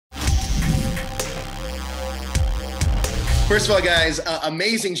First of all, guys,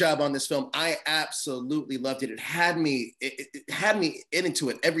 amazing job on this film. I absolutely loved it. It had me into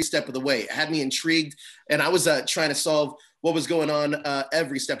it every step of the way. It had me intrigued, and I was trying to solve what was going on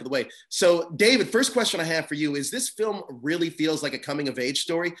every step of the way. So, David, first question I have for you is: this film really feels like a coming of age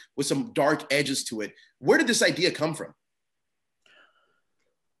story with some dark edges to it. Where did this idea come from?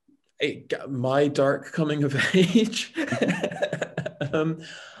 My dark coming of age.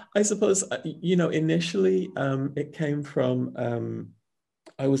 I suppose, initially it came from,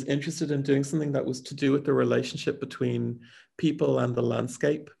 I was interested in doing something that was to do with the relationship between people and the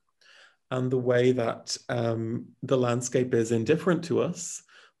landscape, and the way that the landscape is indifferent to us,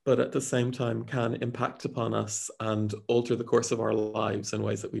 but at the same time can impact upon us and alter the course of our lives in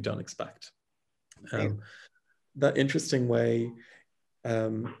ways that we don't expect. That interesting way,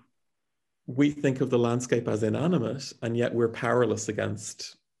 we think of the landscape as inanimate, and yet we're powerless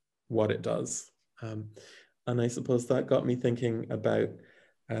against what it does. And I suppose that got me thinking about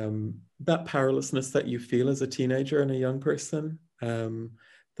that powerlessness that you feel as a teenager and a young person. A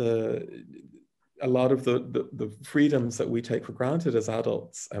lot of the freedoms that we take for granted as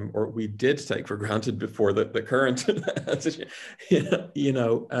adults, or we did take for granted before the current,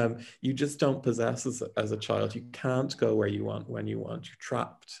 you just don't possess as a child. You can't go where you want, when you want. You're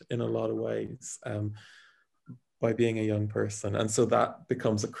trapped in a lot of ways by being a young person. And so that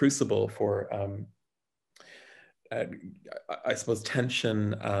becomes a crucible for, I suppose,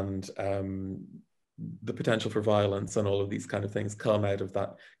 tension and the potential for violence, and all of these kind of things come out of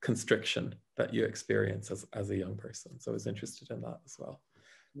that constriction that you experience as a young person. So I was interested in that as well.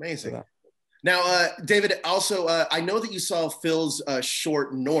 Amazing. So now, David, also, I know that you saw Phil's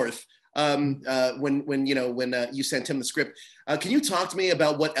short North when you sent him the script. Can you talk to me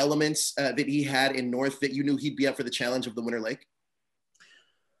about what elements that he had in North that you knew he'd be up for the challenge of the Winter Lake?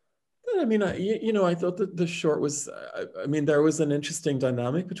 I mean, I thought that the short was, there was an interesting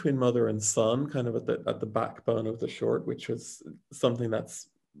dynamic between mother and son, kind of at the backbone of the short, which was something that's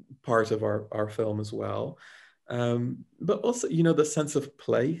part of our film as well. But also, the sense of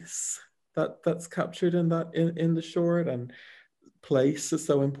place that's captured in the short, and place is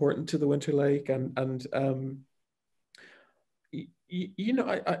so important to the Winter Lake, and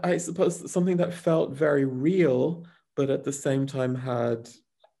I suppose something that felt very real, but at the same time had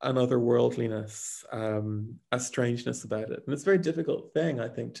an otherworldliness, a strangeness about it. And it's a very difficult thing, I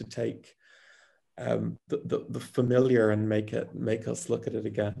think, to take the familiar and make us look at it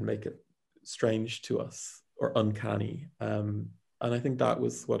again, make it strange to us or uncanny. And I think that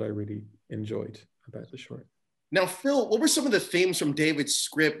was what I really enjoyed about the short. Now, Phil, what were some of the themes from David's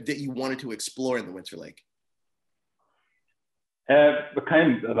script that you wanted to explore in the Winter Lake? But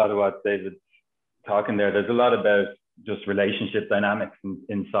kind of a lot of what David's talking there. There's a lot about just relationship dynamics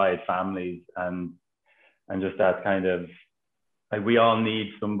inside families, and just that kind of, like, we all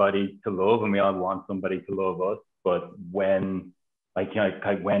need somebody to love, and we all want somebody to love us, but when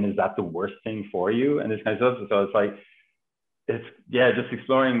is that the worst thing for you, and this kind of stuff. So it's like, just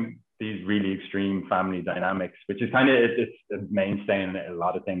exploring these really extreme family dynamics, which is kind of, it's a mainstay in a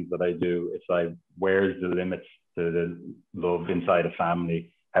lot of things that I do. It's like, where's the limits to the love inside a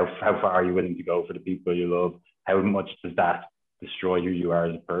family? How far are you willing to go for the people you love? How much does that destroy who you are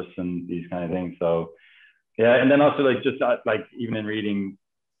as a person? These kind of things. So yeah, and then also even in reading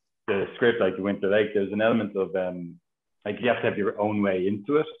the script, like the Winter Lake, there's an element of you have to have your own way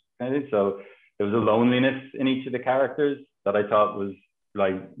into it, kind of. So there was a loneliness in each of the characters that I thought was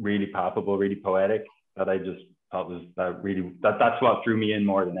like really palpable, really poetic. That I just thought was that's what drew me in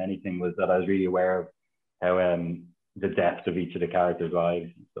more than anything, was that I was really aware of how the depth of each of the characters'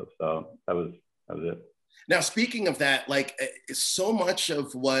 lives and stuff. So that was it. Now, speaking of that, like, so much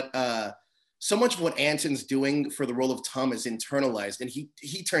of what Anton's doing for the role of Tom is internalized, and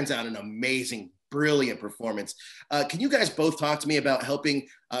he turns out an amazing, brilliant performance. Can you guys both talk to me about helping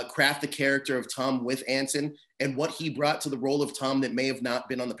craft the character of Tom with Anton, and what he brought to the role of Tom that may have not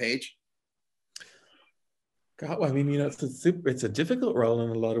been on the page? God, well, I mean, it's a difficult role in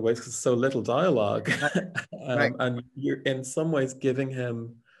a lot of ways because so little dialogue, Right. And you're in some ways giving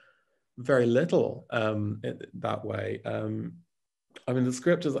him very little that way. I mean, the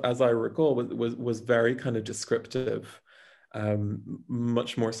script, as I recall, was very kind of descriptive,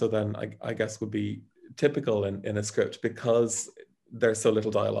 much more so than I guess would be typical in a script, because there's so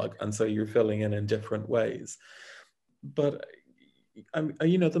little dialogue, and so you're filling in different ways. But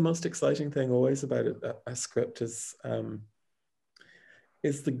the most exciting thing always about a script is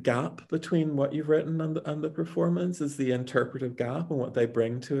the gap between what you've written and the performance, is the interpretive gap and what they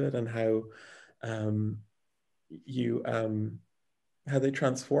bring to it, and how you how they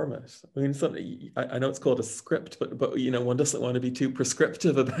transform it. I mean, I know it's called a script, but you know, one doesn't want to be too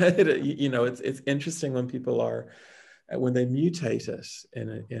prescriptive about it. You know, it's interesting when people are, when they mutate it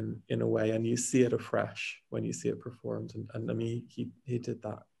in a way, and you see it afresh when you see it performed. And I mean, he did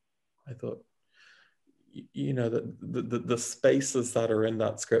that. I thought, you know, the spaces that are in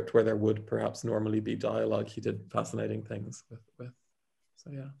that script where there would perhaps normally be dialogue, he did fascinating things with.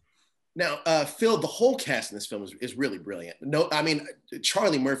 So yeah. Now, Phil, the whole cast in this film is really brilliant. No, I mean,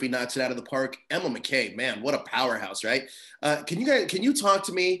 Charlie Murphy knocks it out of the park. Emma McKay, man, what a powerhouse, right? Can you talk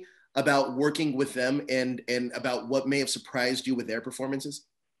to me about working with them and about what may have surprised you with their performances?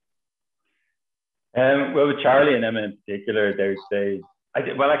 Well, with Charlie and Emma in particular, actually, I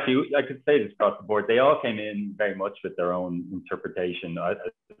could say this across the board. They all came in very much with their own interpretation,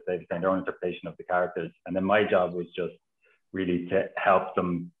 their own interpretation of the characters, and then my job was just really to help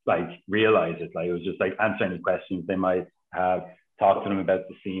them like realize it. Like it was just like answer any questions they might have, talk to them about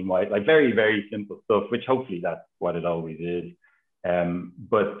the scene, like very, very simple stuff, which hopefully that's what it always is.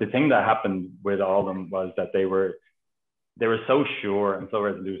 But the thing that happened with all of them was that they were so sure and so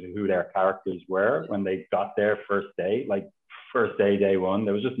resolute of who their characters were when they got there first day, day one.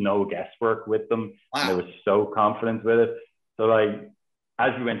 There was just no guesswork with them. Wow. And they were so confident with it. So like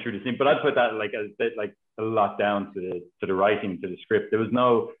as we went through the scene, but I'd put that a lot down to the writing, to the script. There was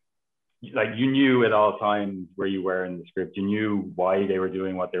no, like, you knew at all times where you were in the script. You knew why they were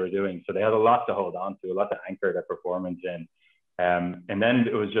doing what they were doing. So they had a lot to hold on to, a lot to anchor their performance in. And then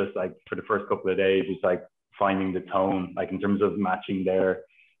it was just like, for the first couple of days, just like finding the tone, like in terms of matching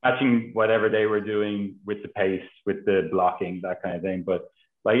whatever they were doing with the pace, with the blocking, that kind of thing. But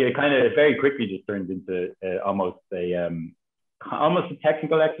like, it very quickly just turned into almost a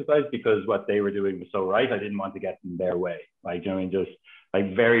technical exercise, because what they were doing was so right. I didn't want to get in their way. Like, you know, I mean, just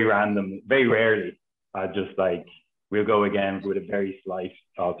like very random, very rarely, just like, we'll go again with a very slight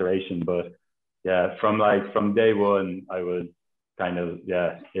alteration. But yeah, from day one, I was kind of,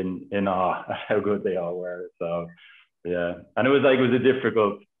 in awe at how good they all were. So yeah, and it was a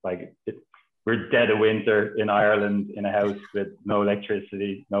difficult, we're dead of winter in Ireland in a house with no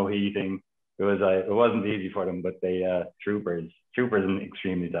electricity, no heating. It wasn't easy for them, but they troopers and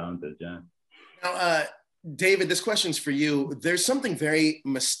extremely talented. Yeah. Now, David, this question's for you. There's something very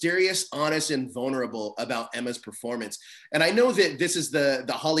mysterious, honest, and vulnerable about Emma's performance, and I know that this is the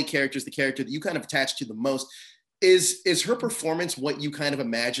Holly character is the character that you kind of attach to the most. Is her performance what you kind of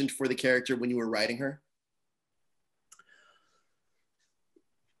imagined for the character when you were writing her?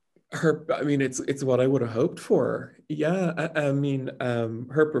 I mean, it's what I would have hoped for. Yeah, I mean,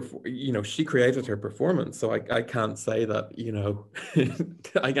 she created her performance, so I can't say that, you know,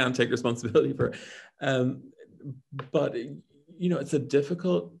 I can't take responsibility for it. But, you know, it's a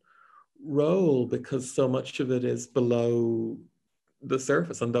difficult role because so much of it is below the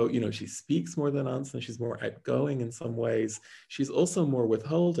surface. And though, you know, she speaks more than Anson, she's more outgoing in some ways, she's also more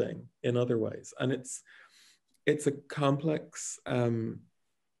withholding in other ways. And it's a complex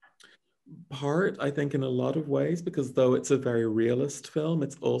part, I think, in a lot of ways, because though it's a very realist film,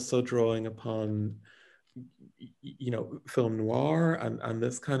 it's also drawing upon, you know, film noir and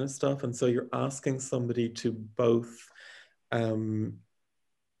this kind of stuff. And so you're asking somebody to both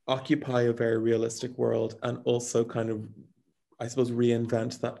occupy a very realistic world and also kind of, I suppose,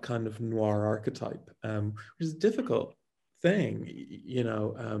 reinvent that kind of noir archetype, which is a difficult thing, you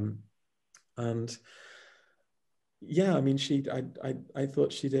know. And yeah, I mean, I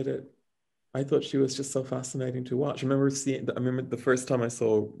thought she did it. I thought she was just so fascinating to watch. I remember the first time I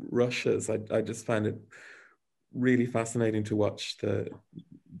saw Rushes, I just found it really fascinating to watch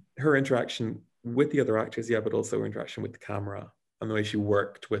her interaction with the other actors, but also her interaction with the camera and the way she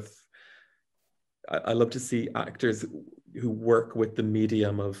worked with. I love to see actors who work with the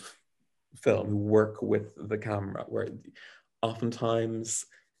medium of film, who work with the camera, where oftentimes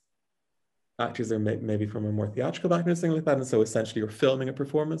actors are maybe from a more theatrical background or something like that, and so essentially you're filming a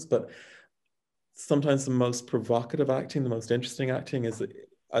performance, but sometimes the most provocative acting, the most interesting acting is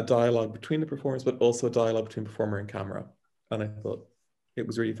a dialogue between the performers, but also a dialogue between performer and camera. And I thought it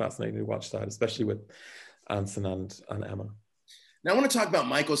was really fascinating to watch that, especially with Anson and Emma. Now I want to talk about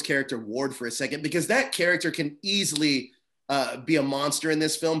Michael's character, Ward, for a second, because that character can easily be a monster in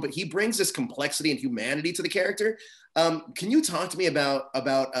this film, but he brings this complexity and humanity to the character. Can you talk to me about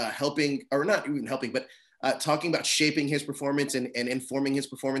helping, or not even helping, but talking about shaping his performance and informing his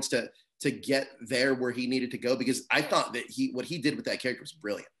performance to get there where he needed to go? Because I thought that what he did with that character was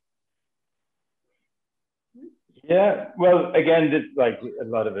brilliant. Yeah, well, again, this, like, a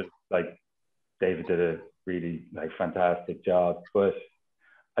lot of it, like, David did a really, like, fantastic job, but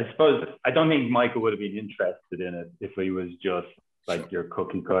I suppose I don't think Michael would have been interested in it if he was just like your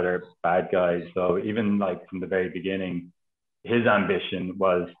cookie cutter bad guy. So even like from the very beginning, his ambition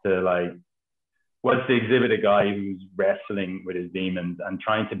was to exhibit a guy who's wrestling with his demons and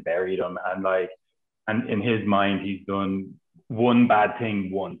trying to bury them, and in his mind he's done one bad thing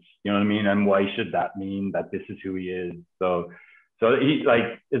once, you know what I mean? And why should that mean that this is who he is? So he,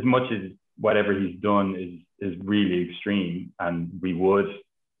 like, as much as whatever he's done is really extreme, and we would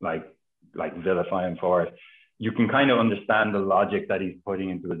like vilify him for it, you can kind of understand the logic that he's putting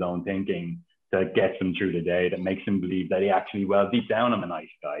into his own thinking that gets him through the day, that makes him believe that he actually, well, deep down I'm a nice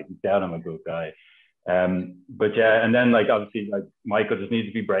guy, deep down I'm a good guy. But yeah, and then like obviously like Michael just needs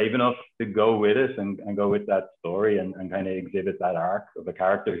to be brave enough to go with it and go with that story and kind of exhibit that arc of a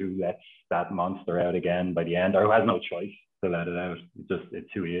character who lets that monster out again by the end, or who has no choice to let it out.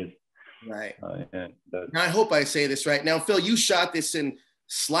 It's who he is. Right. Yeah, now I hope I say this right. Now, Phil, you shot this in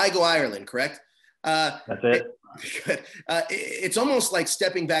Sligo, Ireland, correct? That's it. Good. It's almost like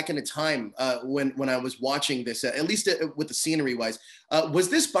stepping back into time when I was watching this, at least with the scenery wise. Was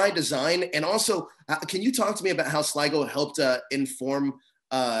this by design? And also, can you talk to me about how Sligo helped inform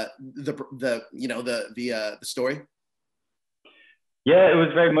the story? Yeah, it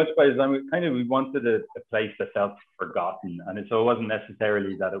was very much by design. We wanted a place that felt forgotten, and so it wasn't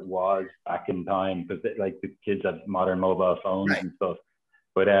necessarily that it was back in time, because like the kids have modern mobile phones and stuff.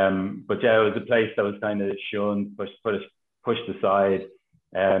 But yeah, it was a place that was kind of shunned, pushed aside,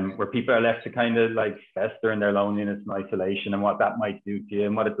 where people are left to kind of like fester in their loneliness and isolation, and what that might do to you,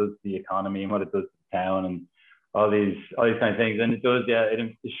 and what it does to the economy, and what it does to the town, and all these kind of things. And it does, yeah,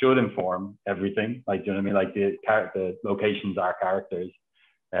 it should inform everything. Like, do you know what I mean? Like the locations are characters.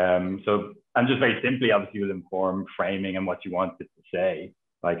 So, and just very simply, obviously, will inform framing and what you want it to say.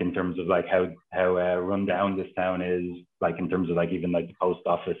 Like in terms of like how run down this town is, like in terms of like even like the post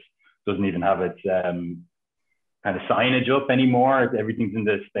office doesn't even have its kind of signage up anymore. Everything's in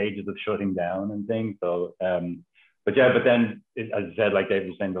the stages of shutting down and things. So, but then as I said, like David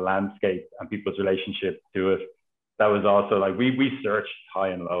was saying, the landscape and people's relationship to it, that was also like we searched high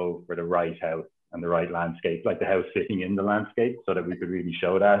and low for the right house and the right landscape, like the house sitting in the landscape, so that we could really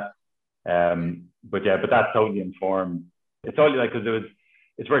show that. But that totally informed. It's totally like, because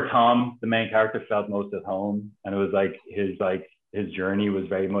it's where Tom, the main character, felt most at home, and it was like his journey was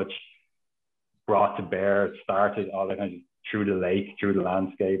very much brought to bear. It started all that kind of through the lake, through the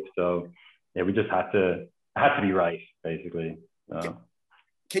landscape. So yeah, we just had to be right, basically.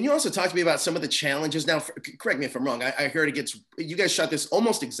 Can you also talk to me about some of the challenges? Now, correct me if I'm wrong. I heard you guys shot this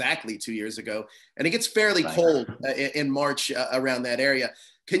almost exactly 2 years ago, and it gets fairly cold in March around that area.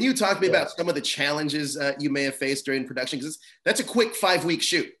 Can you talk to me about some of the challenges you may have faced during production? Because that's a quick 5-week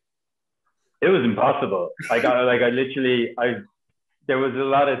shoot. It was impossible. There's a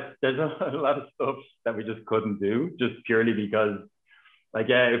lot of stuff that we just couldn't do, just purely because, like,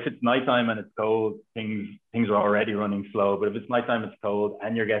 yeah, if it's nighttime and it's cold, things are already running slow. But if it's nighttime, it's cold,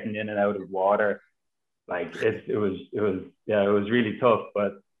 and you're getting in and out of water, like it was really tough.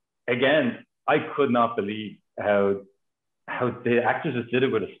 But again, I could not believe how the actors just did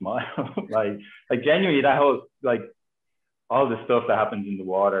it with a smile. like genuinely, that whole, like, all the stuff that happens in the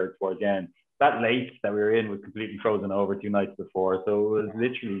water towards the end. That lake that we were in was completely frozen over 2 nights before, so it was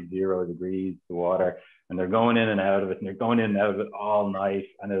literally 0 degrees, the water, and they're going in and out of it, and they're going in and out of it all night,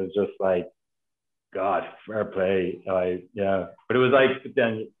 and it was just like, God, fair play. But it was like,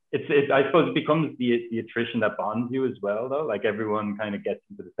 then I suppose it becomes the attrition that bonds you as well, though. Like, everyone kind of gets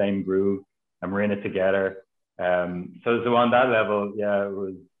into the same groove, and we're in it together. So on that level, yeah, it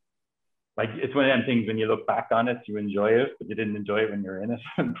was like, it's one of them things, when you look back on it, you enjoy it, but you didn't enjoy it when you're in it.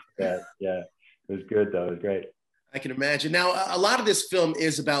 Yeah, it was good though. It was great. I can imagine. Now, a lot of this film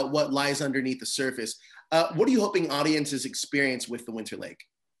is about what lies underneath the surface. What are you hoping audiences experience with The Winter Lake?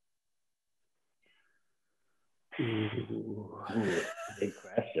 Ooh, big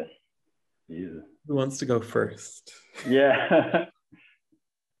question. Jesus. Who wants to go first? Yeah.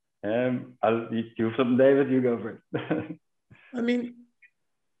 I'll do something, David. You go first. I mean,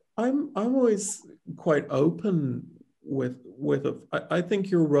 I'm always quite open with I think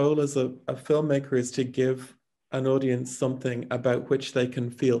your role as a filmmaker is to give an audience something about which they can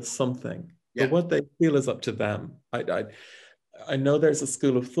feel something. Yeah. But what they feel is up to them. I know there's a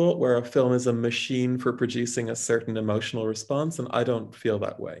school of thought where a film is a machine for producing a certain emotional response, and I don't feel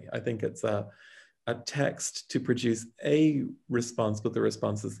that way. I think it's a text to produce a response, but the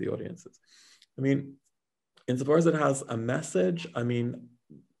response is the audience's. I mean, insofar as it has a message, I mean,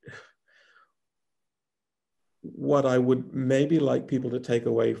 what I would maybe like people to take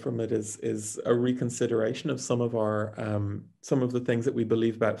away from it is a reconsideration of some of the things that we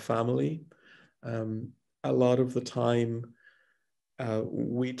believe about family. A lot of the time,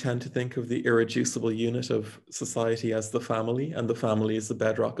 we tend to think of the irreducible unit of society as the family, and the family is the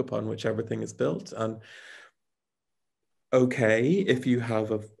bedrock upon which everything is built. And okay, if you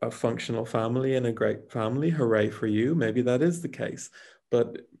have a functional family and a great family, hooray for you, maybe that is the case.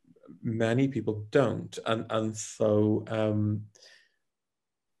 But many people don't. And so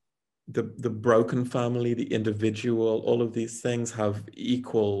the broken family, the individual, all of these things have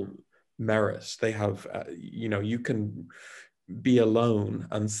equal merit. They have, you can be alone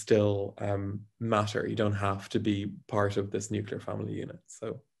and still matter. You don't have to be part of this nuclear family unit.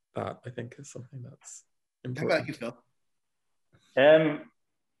 So that, I think, is something that's important. How about you, Phil?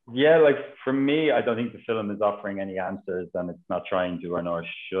 Yeah, like for me, I don't think the film is offering any answers, and it's not trying to, or nor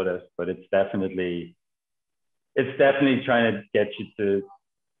should it, but it's definitely trying to get you to,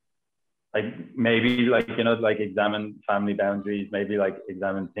 like, maybe, like, like examine family boundaries, maybe like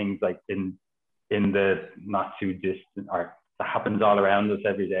examine things like in the not too distant, or that happens all around us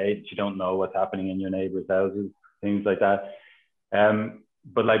every day, that you don't know what's happening in your neighbors' houses, things like that.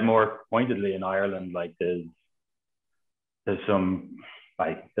 But like more pointedly in Ireland, like there's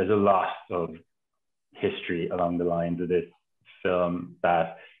a lot of history along the lines of this film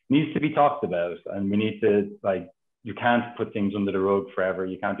that needs to be talked about, and we need to, like, you can't put things under the rug forever.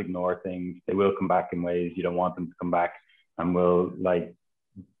 You can't ignore things. They will come back in ways you don't want them to come back, and will like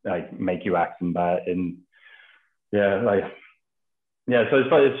make you act in bad. And so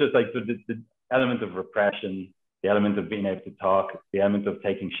it's just like the element of repression, the element of being able to talk, the element of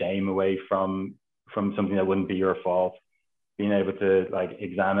taking shame away from something that wouldn't be your fault, being able to like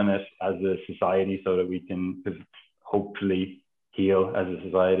examine it as a society so that we can hopefully heal as a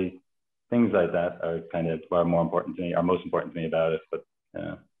society. Things like that are more important to me, are most important to me about it. But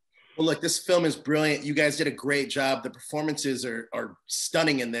yeah. Well, look, this film is brilliant. You guys did a great job. The performances are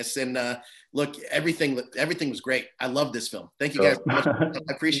stunning in this. And look, everything was great. I love this film. Thank you guys so much. I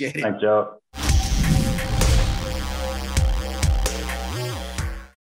appreciate it. Thanks, Joe.